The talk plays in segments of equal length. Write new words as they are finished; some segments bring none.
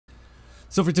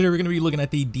So for today, we're going to be looking at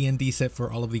the D&D set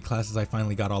for all of the classes. I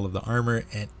finally got all of the armor,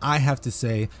 and I have to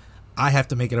say, I have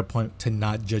to make it a point to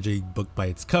not judge a book by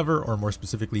its cover, or more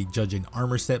specifically, judge an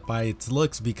armor set by its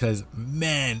looks, because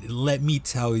man, let me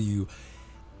tell you,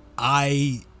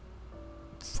 I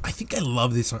think I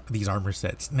love these armor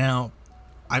sets. Now,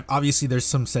 obviously there's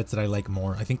some sets that I like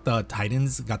more. I think the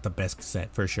Titans got the best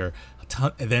set for sure,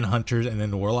 and then Hunters, and then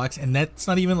the Warlocks, and that's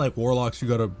not even like Warlocks, you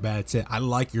got a bad set. I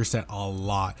like your set a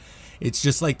lot. It's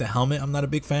just like the helmet I'm not a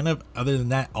big fan of. Other than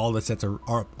that, all the sets are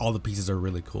all the pieces are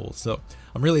really cool. So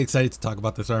I'm really excited to talk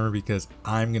about this armor because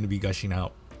I'm going to be gushing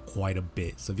out quite a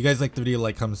bit. So if you guys like the video,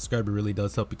 like, comment, subscribe. It really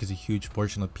does help because a huge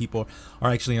portion of people are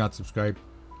actually not subscribed.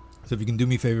 So if you can do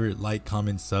me a favor, like,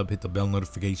 comment, sub, hit the bell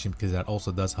notification, because that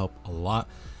also does help a lot.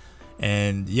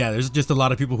 And yeah, there's just a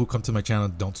lot of people who come to my channel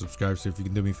don't subscribe. So if you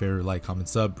can do me a favor, like, comment,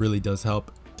 sub, really does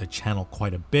help the channel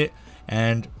quite a bit.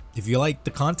 And if you like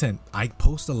the content, I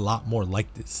post a lot more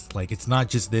like this. Like, it's not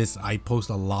just this, I post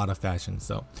a lot of fashion.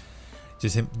 So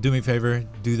just do me a favor,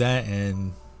 do that,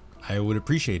 and I would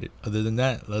appreciate it. Other than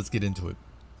that, let's get into it.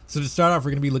 So to start off,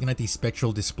 we're going to be looking at the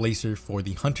Spectral Displacer for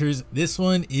the Hunters. This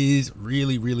one is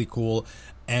really cool,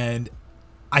 and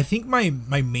I think my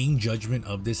main judgment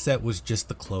of this set was just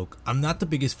the cloak. I'm not the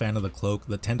biggest fan of the cloak.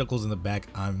 The tentacles in the back,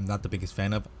 I'm not the biggest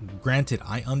fan of. Granted,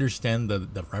 I understand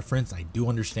the reference. I do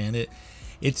understand it.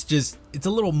 It's a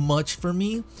little much for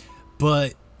me.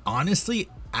 But honestly,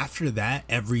 after that,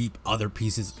 every other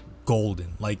piece is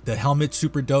golden. Like, the helmet's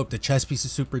super dope. The chest piece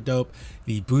is super dope.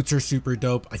 The boots are super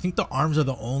dope. I think the arms are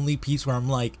the only piece where I'm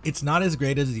like, it's not as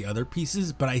great as the other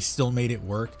pieces, but I still made it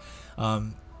work.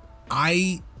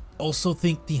 I also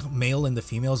think the male and the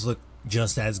females look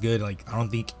just as good. Like, I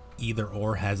don't think either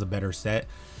or has a better set.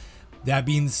 That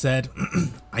being said,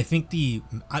 I think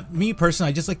me personally,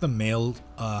 I just like the male,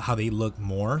 how they look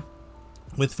more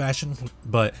with fashion.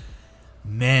 But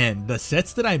man, the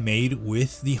sets that I made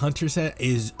with the Hunter set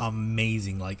is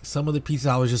amazing. Like, some of the pieces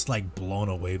I was just like blown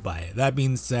away by it. That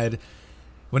being said,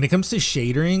 when it comes to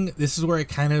shadering, this is where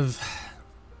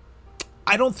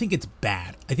I don't think it's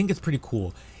bad. I think it's pretty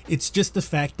cool. It's just the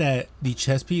fact that the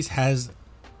chest piece has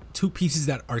two pieces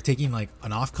that are taking like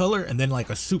an off color and then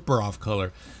like a super off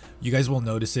color. You guys will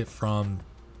notice it from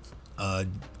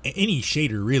any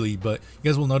shader really, but you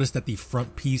guys will notice that the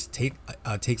front piece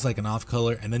takes like an off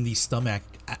color, and then the stomach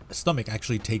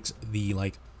actually takes the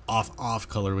like off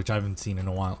color, which I haven't seen in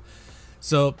a while.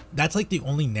 So that's like the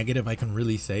only negative I can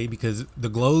really say, because the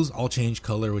glows all change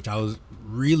color, which I was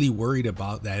really worried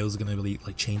about that it was gonna really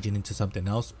like change it into something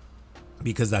else,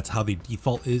 because that's how the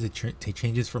default is. It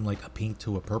changes from like a pink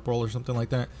to a purple or something like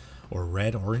that, or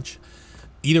red, orange.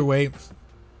 Either way,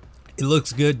 it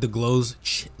looks good. The glows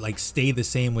like stay the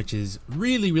same, which is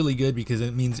really good, because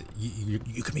it means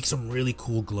you can make some really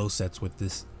cool glow sets with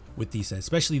these sets,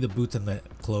 especially the boots and the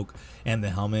cloak and the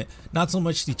helmet. Not so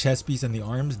much the chest piece and the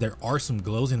arms. There are some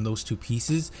glows in those two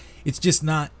pieces. It's just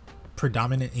not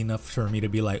predominant enough for me to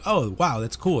be like, oh wow,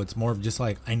 that's cool. It's more of just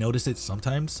like, I notice it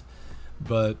sometimes.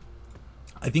 But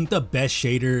I think the best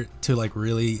shader to like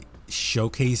really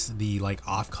showcase the like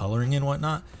off coloring and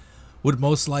whatnot would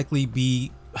most likely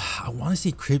be, I want to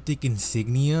say Cryptic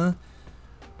Insignia,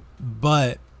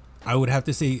 but I would have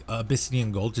to say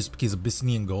Abyssinian Gold, just because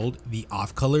Abyssinian Gold, the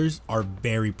off colors are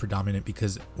very predominant,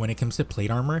 because when it comes to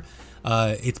plate armor,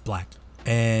 it's black,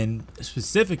 and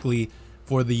specifically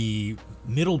for the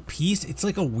middle piece, it's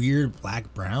like a weird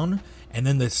black brown, and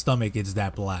then the stomach is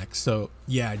that black. So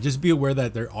yeah, just be aware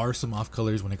that there are some off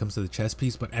colors when it comes to the chest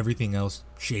piece, but everything else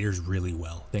shaders really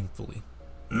well, thankfully.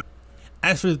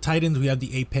 As for the Titans, we have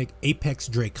the Apex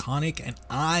Draconic, and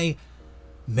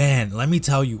man, let me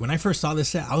tell you, when I first saw this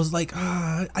set, I was like,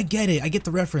 I get it, I get the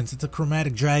reference. It's a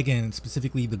chromatic dragon,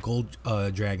 specifically the gold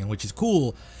dragon, which is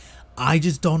cool. I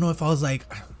just don't know if I was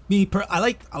like, I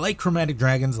like chromatic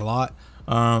dragons a lot.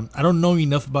 I don't know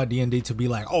enough about D&D to be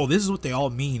like, oh, this is what they all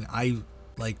mean. I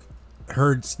like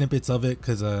heard snippets of it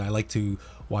because I like to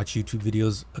watch YouTube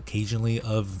videos occasionally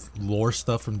of lore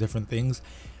stuff from different things.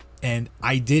 And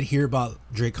I did hear about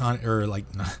Draconic, or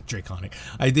like not Draconic.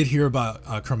 I did hear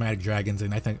about chromatic dragons,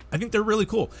 and I think they're really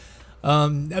cool.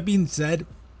 That being said,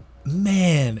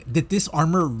 man, did this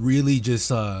armor really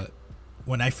just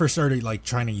when I first started like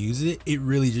trying to use it, it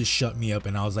really just shut me up,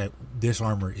 and I was like, this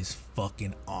armor is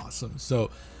fucking awesome. So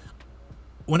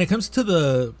when it comes to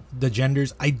the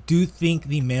genders, I do think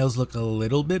the males look a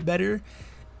little bit better.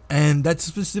 And that's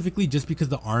specifically just because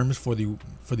the arms for the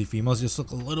females just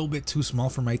look a little bit too small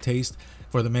for my taste.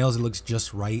 For the males, it looks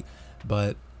just right,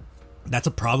 but that's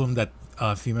a problem that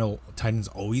female Titans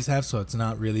always have, so it's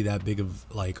not really that big of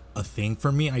like a thing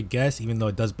for me, I guess, even though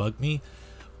it does bug me.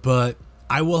 But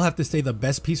I will have to say the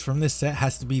best piece from this set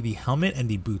has to be the helmet and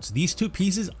the boots. These two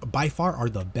pieces by far are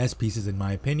the best pieces in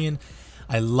my opinion.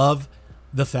 I love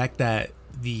the fact that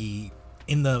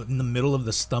in the middle of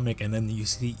the stomach, and then you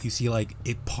see like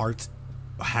it parts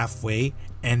halfway,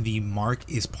 and the mark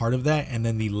is part of that, and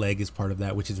then the leg is part of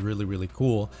that, which is really, really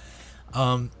cool.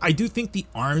 I do think the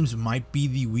arms might be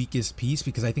the weakest piece,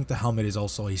 because I think the helmet is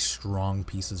also a strong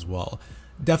piece as well.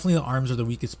 Definitely the arms are the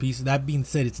weakest piece. That being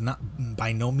said, it's not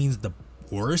by no means the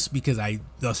worst, because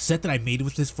the set that I made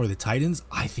with this for the Titans,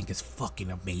 I think is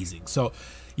fucking amazing. So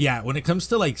yeah, when it comes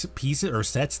to like pieces or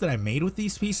sets that I made with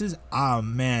these pieces, oh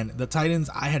man, the Titans,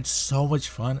 I had so much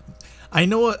fun. I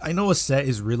know a set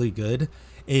is really good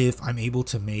if I'm able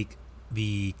to make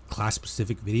the class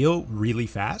specific video really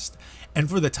fast. And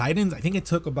for the Titans, I think it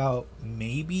took about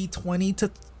maybe 20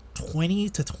 to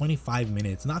 25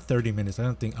 minutes, not 30 minutes. I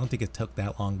don't think it took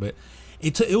that long, but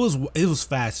it was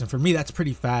fast. And for me, that's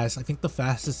pretty fast. I think the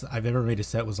fastest I've ever made a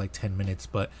set was like 10 minutes,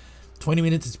 but 20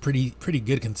 minutes is pretty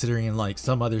good considering like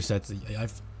some other sets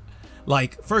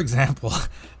like, for example,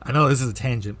 I know this is a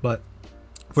tangent, but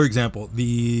for example,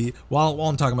 while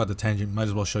I'm talking about the tangent, might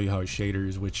as well show you how it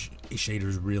shaders, which it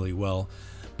shaders really well.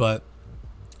 But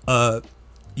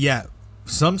yeah,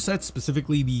 some sets,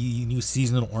 specifically the new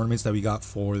seasonal ornaments that we got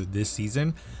for this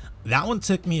season, that one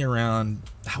took me around,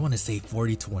 I want to say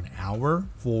 40 to an hour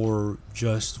for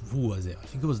just, who was it? I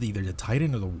think it was either the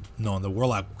Titan or the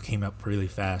Warlock came up really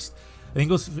fast. I think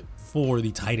it was for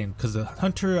the Titan, because the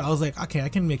Hunter, I was like, okay, I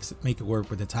can make it work,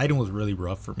 but the Titan was really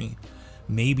rough for me.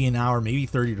 Maybe an hour, maybe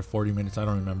 30 to 40 minutes, I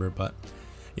don't remember. But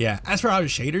yeah, as for how it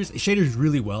shaders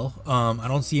really well. I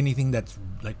don't see anything that's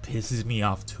like pisses me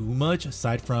off too much,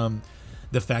 aside from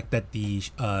the fact that the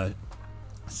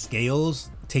scales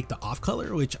take the off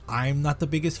color, which I'm not the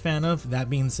biggest fan of. That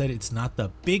being said, it's not the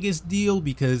biggest deal,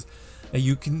 because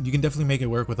you can definitely make it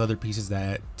work with other pieces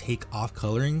that take off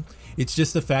coloring. It's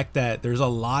just the fact that there's a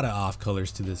lot of off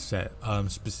colors to this set.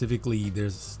 Specifically,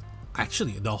 there's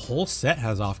actually the whole set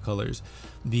has off colors.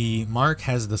 The mark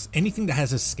has this, anything that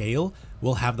has a scale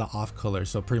will have the off color,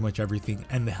 so pretty much everything.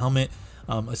 And the helmet,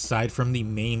 aside from the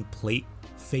main plate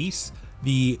face,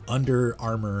 the under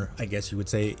armor, I guess you would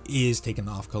say, is taking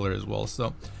off color as well.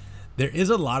 So there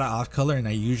is a lot of off color, and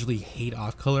I usually hate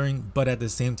off coloring, but at the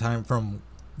same time, from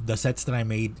the sets that I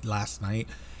made last night,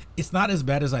 it's not as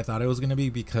bad as I thought it was going to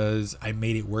be, because I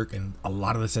made it work, and a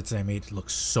lot of the sets that I made look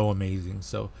so amazing.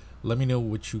 So let me know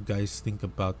what you guys think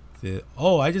about the,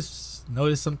 oh, I just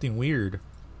noticed something weird.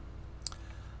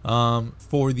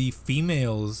 For the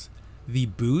females, the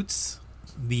boots,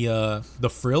 the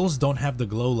frills don't have the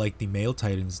glow like the male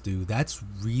Titans do. That's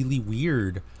really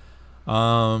weird.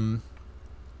 That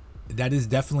is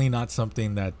definitely not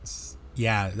something that's,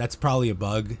 yeah, that's probably a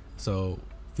bug. So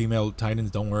female Titans,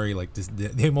 don't worry, like this,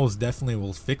 they most definitely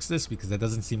will fix this, because that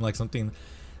doesn't seem like something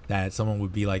that someone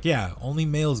would be like, yeah, only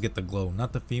males get the glow,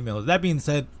 not the females. That being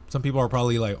said, some people are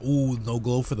probably like, oh, no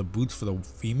glow for the boots for the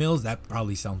females. That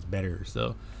probably sounds better.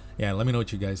 So yeah, let me know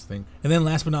what you guys think. And then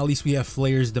last but not least, we have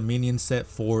Flair's Dominion set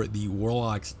for the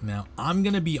Warlocks. Now, I'm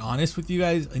gonna be honest with you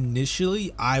guys,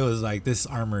 initially I was like, this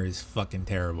armor is fucking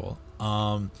terrible.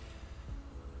 And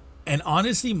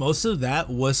honestly, most of that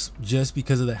was just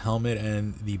because of the helmet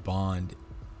and the bond.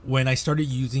 When I started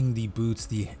using the boots,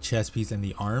 the chest piece, and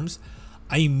the arms,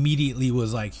 I immediately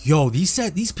was like, yo,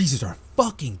 these pieces are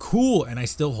fucking cool. And I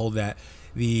still hold that.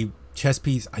 The chest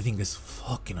piece, I think, is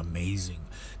fucking amazing.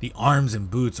 The arms and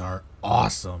boots are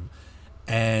awesome.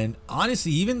 And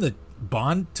honestly, even the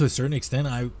bond, to a certain extent,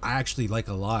 I actually like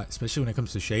a lot, especially when it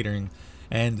comes to shadering.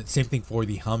 And same thing for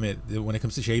the helmet. When it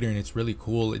comes to shadering, it's really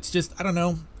cool. It's just, I don't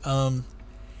know,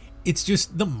 it's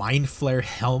just the Mind Flare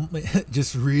helmet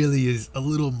just really is a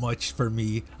little much for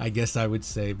me, I guess I would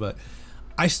say. But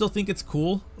I still think it's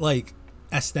cool. Like,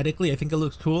 aesthetically, I think it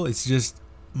looks cool. It's just,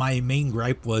 my main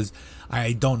gripe was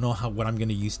I don't know what I'm going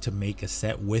to use to make a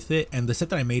set with it. And the set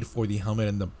that I made for the helmet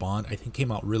and the bond, I think,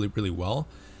 came out really, really well.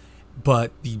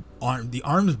 But the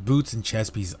arms, boots, and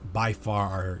chest piece by far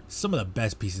are some of the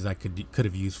best pieces I could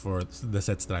have used for the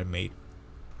sets that I made.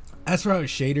 As for our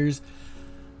shaders,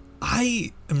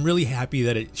 I am really happy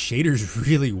that it shaders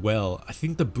really well. I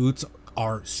think the boots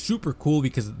are super cool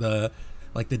because the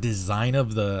design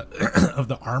of the of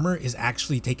the armor is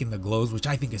actually taking the glows, which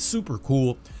I think is super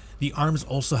cool. The arms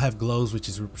also have glows, which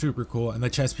is super cool, and the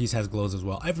chest piece has glows as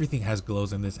well. Everything has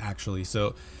glows in this, actually.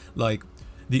 So like,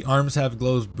 the arms have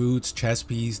glows, boots, chest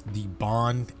piece, the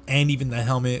bond, and even the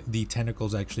helmet, the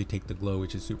tentacles actually take the glow,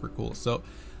 which is super cool. So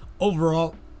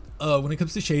overall, when it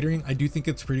comes to shadering, I do think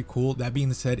it's pretty cool. That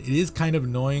being said, it is kind of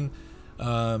annoying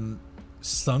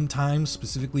sometimes,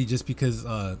 specifically just because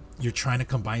you're trying to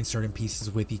combine certain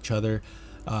pieces with each other,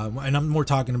 and I'm more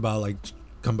talking about like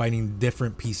combining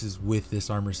different pieces with this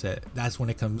armor set. That's when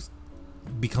it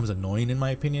becomes annoying, in my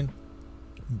opinion.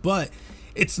 But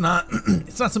it's not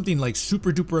it's not something like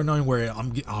super duper annoying where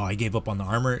I gave up on the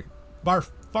armor.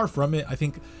 Far from it. I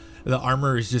think the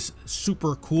armor is just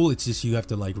super cool. It's just you have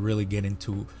to like really get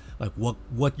into like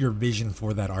what your vision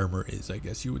for that armor is, I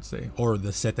guess you would say, or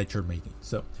the set that you're making.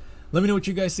 So let me know what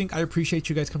you guys think. I appreciate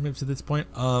you guys coming up to this point.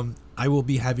 I will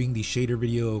be having the shader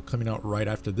video coming out right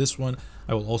after this one.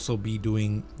 I will also be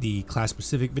doing the class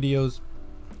specific videos,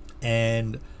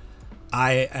 and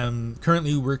I am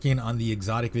currently working on the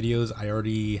exotic videos. I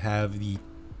already have the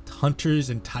hunters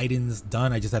and titans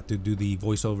done. I just have to do the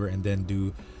voiceover and then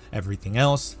do everything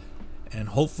else. And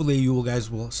hopefully you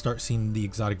guys will start seeing the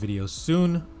exotic videos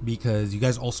soon, because you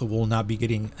guys also will not be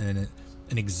getting an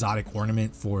exotic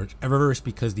ornament for Eververse,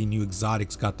 because the new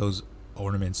exotics got those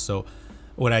ornaments. So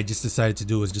what I just decided to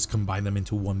do is just combine them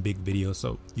into one big video.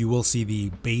 So you will see the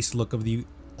base look of the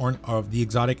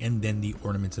exotic and then the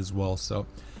ornaments as well. So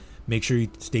make sure you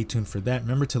stay tuned for that.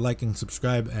 Remember to like and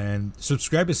subscribe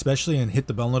especially, and hit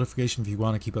the bell notification if you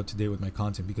want to keep up to date with my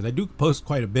content, because I do post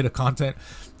quite a bit of content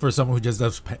for someone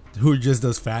who just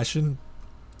does fashion.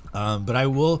 But I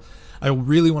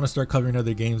really want to start covering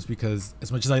other games, because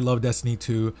as much as I love Destiny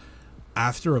 2,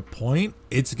 after a point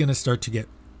it's gonna start to get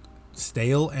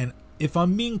stale. And if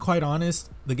I'm being quite honest,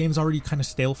 the game's already kind of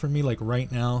stale for me. Like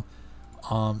right now,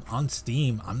 on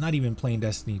Steam, I'm not even playing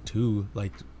Destiny 2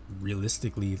 like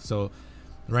realistically. So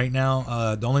right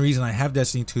now, the only reason I have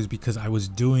Destiny 2 is because I was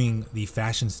doing the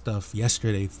fashion stuff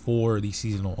yesterday for the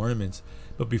seasonal ornaments.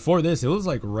 But before this, it was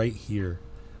like right here.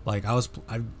 Like I've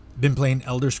been playing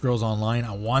Elder Scrolls Online.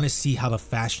 I want to see how the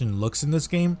fashion looks in this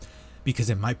game, because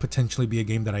it might potentially be a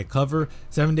game that I cover.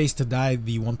 7 Days to Die,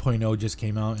 the 1.0 just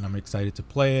came out, and I'm excited to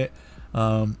play it.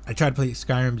 I tried to play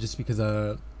Skyrim just because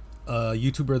a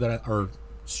YouTuber or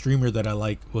streamer that I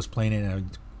like was playing it, and I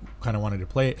kind of wanted to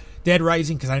play it. Dead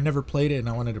Rising, because I never played it and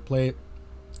I wanted to play it.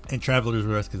 And Traveler's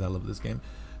Rest, because I love this game.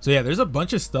 So yeah, there's a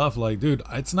bunch of stuff. Like, dude,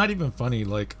 it's not even funny.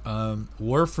 Like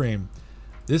Warframe,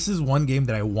 this is one game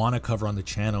that I want to cover on the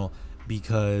channel,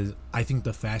 because I think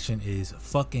the fashion is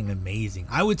fucking amazing.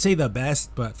 I would say the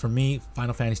best, but for me,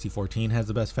 Final Fantasy 14 has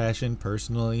the best fashion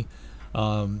personally.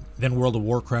 Then World of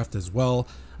Warcraft as well.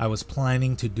 I was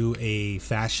planning to do a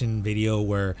fashion video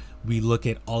where we look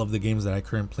at all of the games that I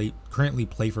currently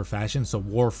play for fashion. So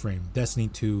Warframe, Destiny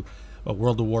 2,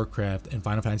 World of Warcraft, and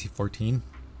Final Fantasy 14,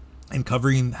 and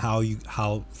covering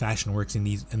how fashion works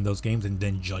in those games, and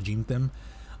then judging them.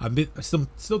 I'm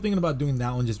still thinking about doing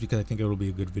that one, just because I think it will be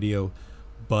a good video.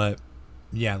 But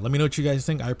yeah, let me know what you guys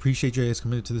think. I appreciate you guys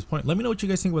coming to this point. Let me know what you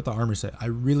guys think about the armor set. I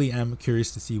really am curious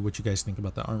to see what you guys think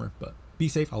about the armor. But be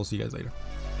safe. I'll see you guys later.